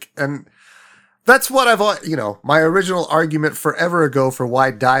magic. And that's what my original argument forever ago for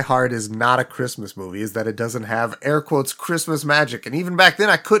why Die Hard is not a Christmas movie is that it doesn't have air quotes Christmas magic. And even back then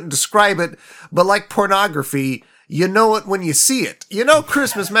I couldn't describe it, but like pornography, you know it when you see it. You know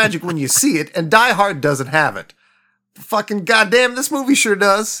Christmas magic when you see it, and Die Hard doesn't have it. Fucking goddamn, this movie sure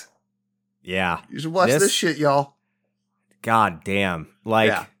does. Yeah. You should watch this shit, y'all. God damn.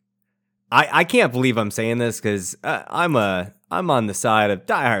 Like, I can't believe I'm saying this because I'm on the side of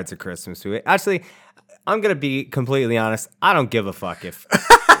Die Hard's a Christmas movie. Actually, I'm going to be completely honest. I don't give a fuck if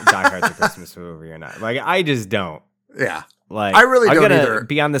Die Hard's a Christmas movie or not. Like, I just don't. Yeah. Like, I really don't I'm either. gonna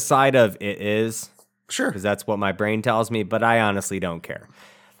be on the side of it is. Sure. Because that's what my brain tells me, but I honestly don't care.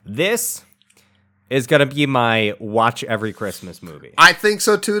 This is going to be my watch every Christmas movie. I think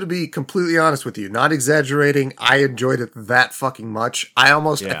so too, to be completely honest with you. Not exaggerating. I enjoyed it that fucking much. I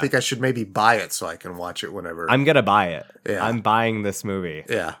think I should maybe buy it so I can watch it whenever. I'm going to buy it. Yeah. I'm buying this movie.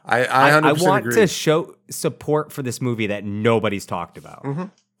 Yeah. I 100% want agree. to show support for this movie that nobody's talked about. Mm-hmm.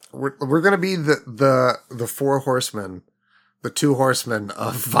 We're going to be the four horsemen, the two horsemen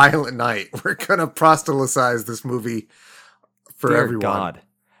of Violent Night. We're going to proselytize this movie for Dear everyone. God.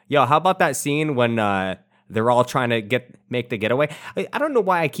 Yo, how about that scene when they're all trying to make the getaway? I don't know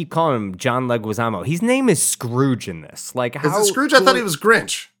why I keep calling him John Leguizamo. His name is Scrooge in this. Like, how is it Scrooge? I thought he was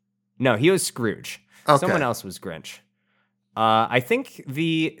Grinch. No, he was Scrooge. Okay. Someone else was Grinch. I think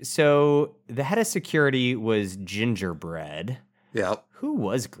the head of security was Gingerbread. Yep. Who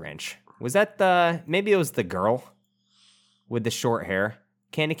was Grinch? Was that maybe it was the girl with the short hair?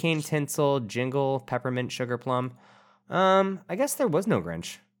 Candy cane, tinsel, jingle, peppermint, sugar plum. I guess there was no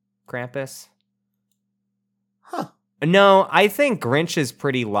Grinch. Krampus. Huh. No, I think Grinch is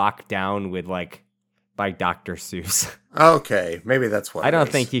pretty locked down with by Dr. Seuss. Okay, maybe that's what I don't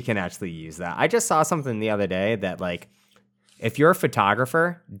think you can actually use that. I just saw something the other day that if you're a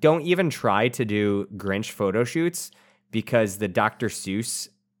photographer, don't even try to do Grinch photo shoots because the Dr. Seuss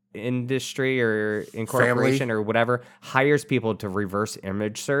industry or incorporation or whatever hires people to reverse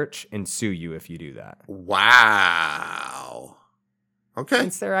image search and sue you if you do that. Wow. Okay.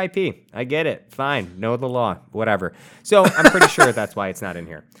 It's their IP. I get it. Fine. Know the law. Whatever. So I'm pretty sure that's why it's not in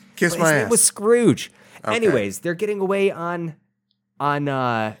here. Kiss But my his ass. name was Scrooge. Okay. Anyways, they're getting away on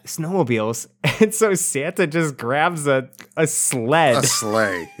snowmobiles, and so Santa just grabs a sled. A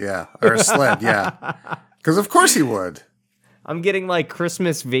sleigh, yeah. Or a sled, yeah. Because of course he would. I'm getting like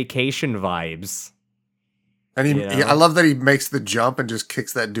Christmas Vacation vibes. And You know? I love that he makes the jump and just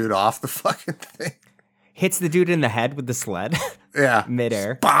kicks that dude off the fucking thing. Hits the dude in the head with the sled Yeah.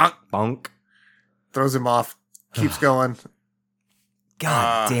 midair. Bonk. Bonk. Throws him off. Keeps going.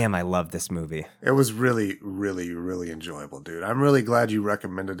 God damn, I love this movie. It was really, really, really enjoyable, dude. I'm really glad you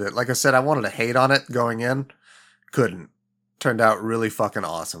recommended it. Like I said, I wanted to hate on it going in. Couldn't. Turned out really fucking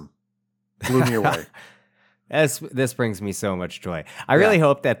awesome. Blew me away. This brings me so much joy. I really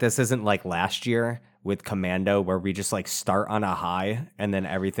hope that this isn't like last year with Commando, where we just like start on a high and then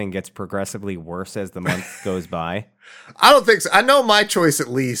everything gets progressively worse as the month goes by. I don't think so. I know my choice at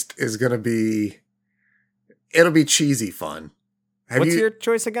least is going to be, it'll be cheesy fun. What's your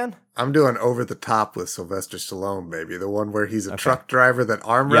choice again? I'm doing Over the Top with Sylvester Stallone, baby. The one where he's a truck driver that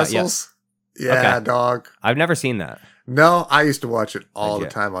arm wrestles. Yeah, Okay. dog. I've never seen that. No, I used to watch it all the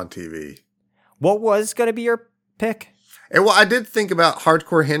Legit. time on TV. What was going to be your pick? And well, I did think about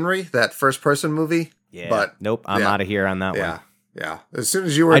Hardcore Henry, that first person movie. Yeah. But nope, I'm out of here on that yeah, one. yeah. As soon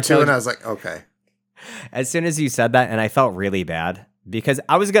as you were told doing, you- I was like, okay. As soon as you said that, and I felt really bad because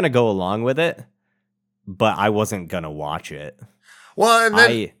I was going to go along with it, but I wasn't going to watch it. Well, and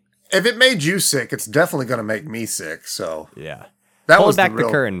then if it made you sick, it's definitely going to make me sick. So Yeah. that Pull was back the the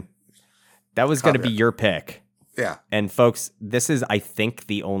real, curtain. That was going to be caveat. your pick. Yeah. And folks, this is, I think,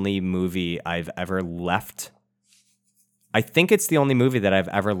 the only movie I've ever left. I think it's the only movie that I've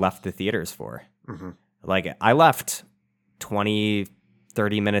ever left the theaters for. Mm-hmm. Like, I left 20,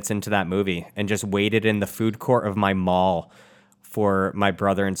 30 minutes into that movie and just waited in the food court of my mall for my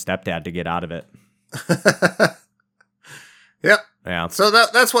brother and stepdad to get out of it. Yep. Yeah. So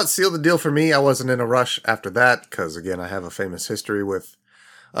that's what sealed the deal for me. I wasn't in a rush after that because, again, I have a famous history with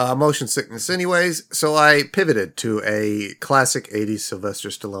motion sickness anyways. So I pivoted to a classic 80s Sylvester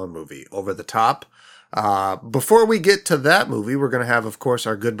Stallone movie, Over the Top. Before we get to that movie, we're going to have, of course,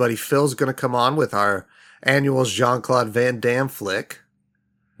 our good buddy Phil's going to come on with our annual Jean-Claude Van Damme flick.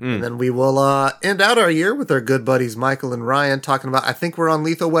 And then we will end out our year with our good buddies Michael and Ryan talking about, I think we're on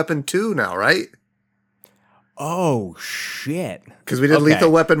Lethal Weapon 2 now, right? Oh, shit. Because we did Okay.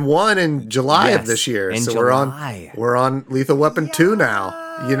 Lethal Weapon 1 in July of Yes, this year. in So July. we're on Lethal Weapon 2 now.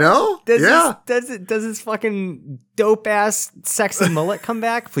 You know? Does this fucking dope ass sexy mullet come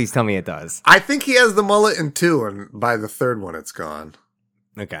back? Please tell me it does. I think he has the mullet in 2, and by the third one it's gone.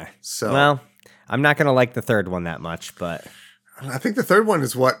 Okay. So Well, I'm not gonna like the third one that much, but I think the third one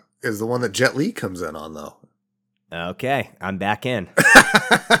is the one that Jet Li comes in on, though. okay, I'm back in.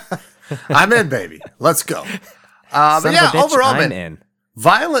 I'm in, baby. Let's go. Son But of a yeah, bitch, overall, I'm man, in.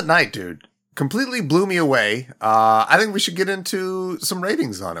 Violent Night, dude. Completely blew me away. I think we should get into some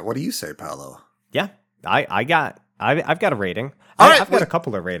ratings on it. What do you say, Paolo? Yeah, I've got a rating. All right, I've got a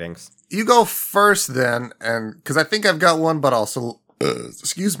couple of ratings. You go first then, and because I think I've got one, but also,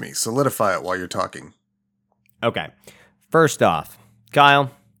 solidify it while you're talking. Okay. First off,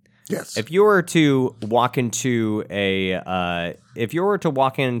 Kyle, Yes. if you were to walk into a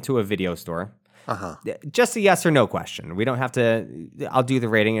video store, Uh-huh. just a yes or no question. We don't have to. I'll do the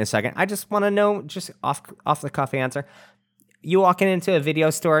rating in a second. I just want to know, just off the cuff answer. You walking into a video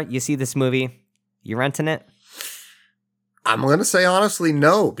store, you see this movie, you renting it? I'm going to say honestly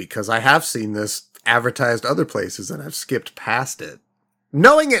no, because I have seen this advertised other places and I've skipped past it.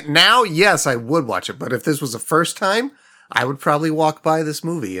 Knowing it now, yes, I would watch it. But if this was the first time, I would probably walk by this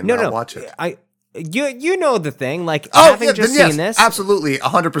movie and not watch it. You know the thing, like Oh, having yeah, just then yes, seen this, absolutely,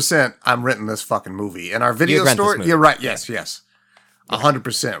 100%. I'm renting this fucking movie in our video You'd rent this store. movie. You're right. Yes,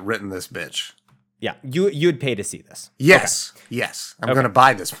 100% renting this bitch. yeah, you'd pay to see this. Yes, yes. I'm going to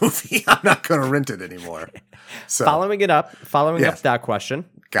buy this movie. I'm not going to rent it anymore. So Following up Yes. that question,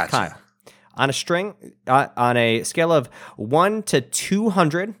 Gotcha. Kyle, on a scale of 1 to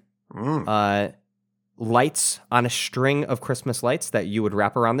 200 lights on a string of Christmas lights that you would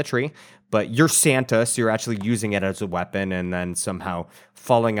wrap around the tree, but you're Santa, so you're actually using it as a weapon and then somehow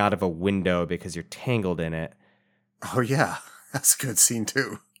falling out of a window because you're tangled in it. Oh yeah, that's a good scene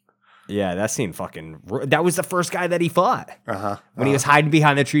too. Yeah, that scene that was the first guy that he fought. When he was hiding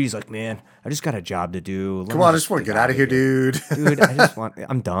behind the tree, he's like, man, I just got a job to do. Come on, I just want to get out of here, dude. Dude,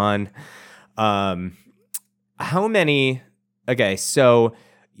 I'm done. How many, okay, so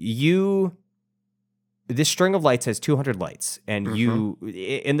this string of lights has 200 lights, and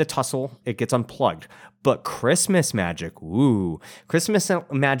in the tussle, it gets unplugged. But Christmas Magic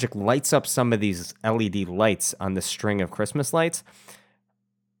lights up some of these LED lights on the string of Christmas lights.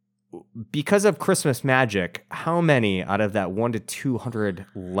 Because of Christmas Magic, how many out of that 1 to 200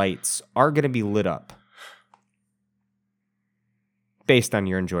 lights are going to be lit up? Based on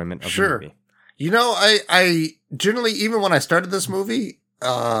your enjoyment of the movie. You know, I generally, even when I started this movie,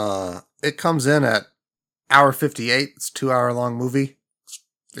 it comes in at hour 58. It's a 2-hour long movie.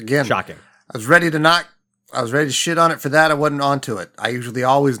 Again, shocking. I was ready to shit on it for that. I wasn't onto it. I usually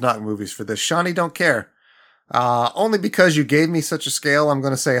always knock movies for this. Shawnee don't care. Only because you gave me such a scale, I'm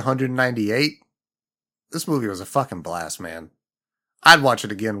going to say 198. This movie was a fucking blast, man. I'd watch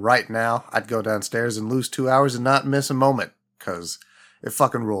it again right now. I'd go downstairs and lose 2 hours and not miss a moment, because it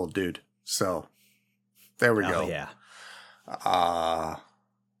fucking ruled, dude. So, there we go. Yeah.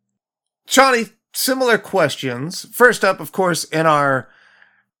 Shawnee, similar questions. First up, of course, in our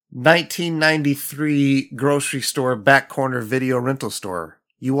 1993 grocery store back corner video rental store.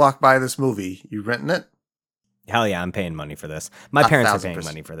 You walk by this movie, you renting it? Hell yeah, I'm paying money for this. My parents are paying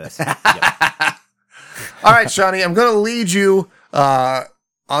money for this. Yep. All right, Shawnee, I'm going to lead you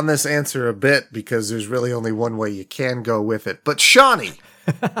on this answer a bit because there's really only one way you can go with it. But Shawnee,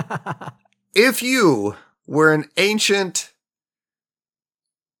 if you were an ancient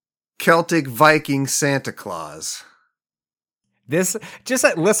Celtic Viking Santa Claus. This, just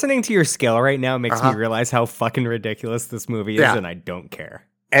listening to your scale right now makes me realize how fucking ridiculous this movie is, and I don't care.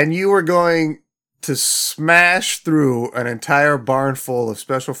 And you were going to smash through an entire barn full of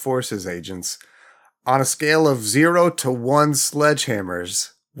Special Forces agents on a scale of 0 to 1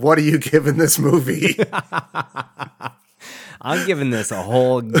 sledgehammers. What are you giving this movie? I'm giving this a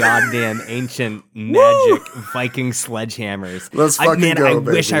whole goddamn ancient magic Viking sledgehammers. Let's fucking go, I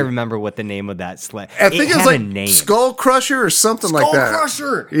baby. wish I remember what the name of that sled. I think it was had like a name. Skull Crusher or something like that. Skull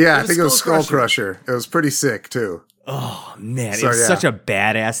Crusher. Yeah, I think it was Skull Crusher. It was pretty sick too. Oh man, it's such a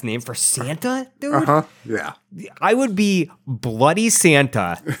badass name for Santa, dude. Yeah. I would be bloody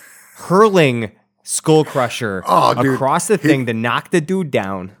Santa hurling Skull Crusher across the thing to knock the dude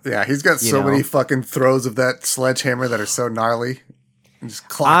down. Yeah, he's got so many fucking throws of that sledgehammer that are so gnarly. And just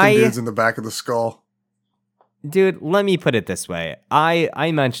clocking dudes in the back of the skull. Dude, let me put it this way.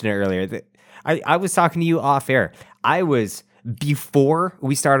 I mentioned it earlier. That I was talking to you off air. Before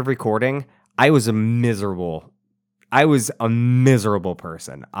we started recording, I was a miserable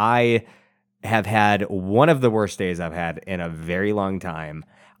person. I have had one of the worst days I've had in a very long time.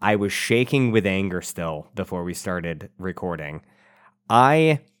 I was shaking with anger still before we started recording.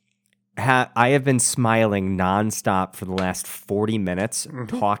 I have been smiling nonstop for the last 40 minutes,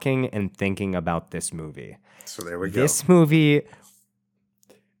 talking and thinking about this movie. So there we go. This movie,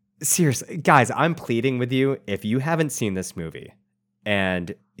 seriously, guys, I'm pleading with you. If you haven't seen this movie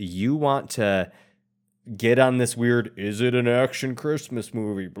and you want to get on this weird, is it an action Christmas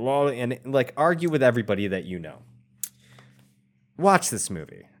movie, blah, and like argue with everybody that you know, watch this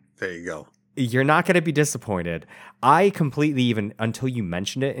movie. There you go. You're not going to be disappointed. I completely, even until you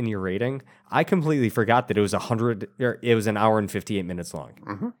mentioned it in your rating, I completely forgot that it was an hour and 58 minutes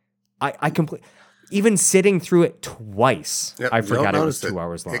long. I completely, even sitting through it twice, I forgot it was 2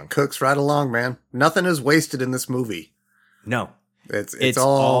 hours long. It cooks right along, man. Nothing is wasted in this movie. No, it's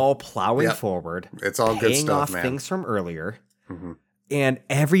all plowing forward. It's all good stuff, man. Paying off things from earlier, and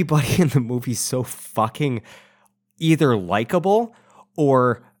everybody in the movie so fucking either likable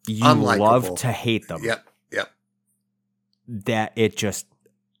or you love to hate them. Yep. That it's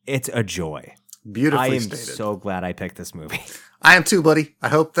a joy. Beautifully stated. stated. So glad I picked this movie. I am too, buddy. I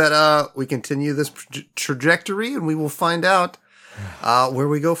hope that we continue this trajectory and we will find out where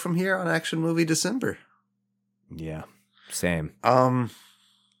we go from here on Action Movie December. Yeah, same. Man,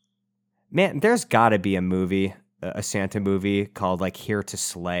 there's got to be a movie, a Santa movie called like Here to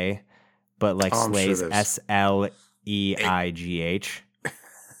Slay, but like Slay's SLEIGH.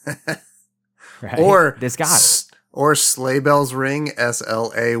 Right? Or this guy. Or Sleigh Bells Ring,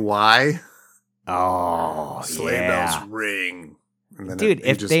 SLAY. Oh, Sleigh Bells Ring. And then dude,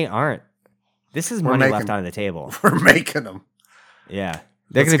 if they aren't, this is money left on the table. We're making them. Yeah.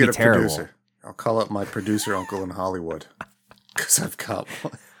 They're going to be terrible. Producer. I'll call up my producer uncle in Hollywood. Because I've got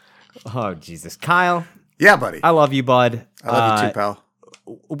one. Oh, Jesus. Kyle. Yeah, buddy. I love you, bud. I love you too, pal.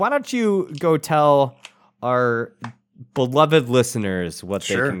 Why don't you go tell our beloved listeners what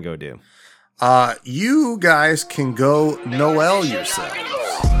Sure. they can go do? You guys can go Noel yourselves.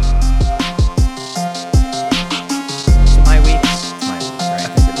 My week. It's my week, right? I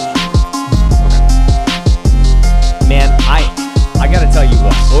think it is your week. Man, I gotta tell you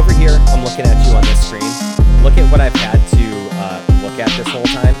what. Over here, I'm looking at you on this screen. Look at what I've had to look at this whole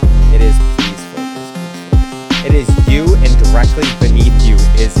time. It is please focus. It is you, and directly beneath you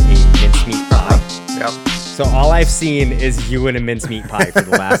is a mincemeat pie. Yep. So all I've seen is you and a mincemeat pie for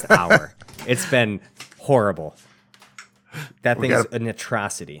the last hour. It's been horrible. That thing's an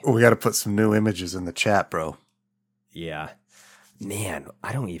atrocity. We got to put some new images in the chat, bro. Yeah. Man,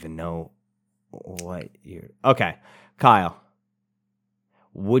 I don't even know what you're... Okay, Kyle.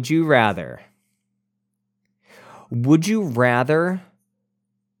 Would you rather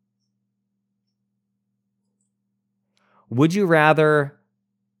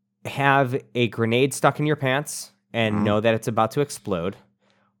have a grenade stuck in your pants and know that it's about to explode?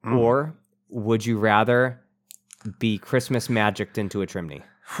 Or would you rather be Christmas magicked into a chimney,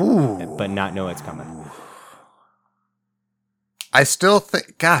 but not know it's coming? I still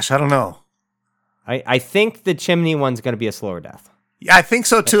think, gosh, I don't know. I think the chimney one's going to be a slower death. Yeah, I think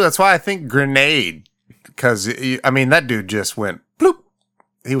so too. That's why I think grenade. Because, I mean, that dude just went bloop.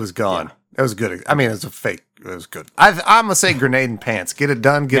 He was gone. Yeah. It was good. I mean, it was a fake. It was good. I'm going to say grenade and pants. Get it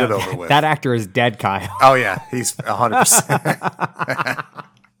done. Get it over with. That actor is dead, Kyle. Oh, yeah. He's 100%.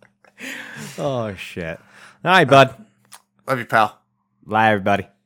 Oh, shit. All right, bud. Love you, pal. Bye, everybody.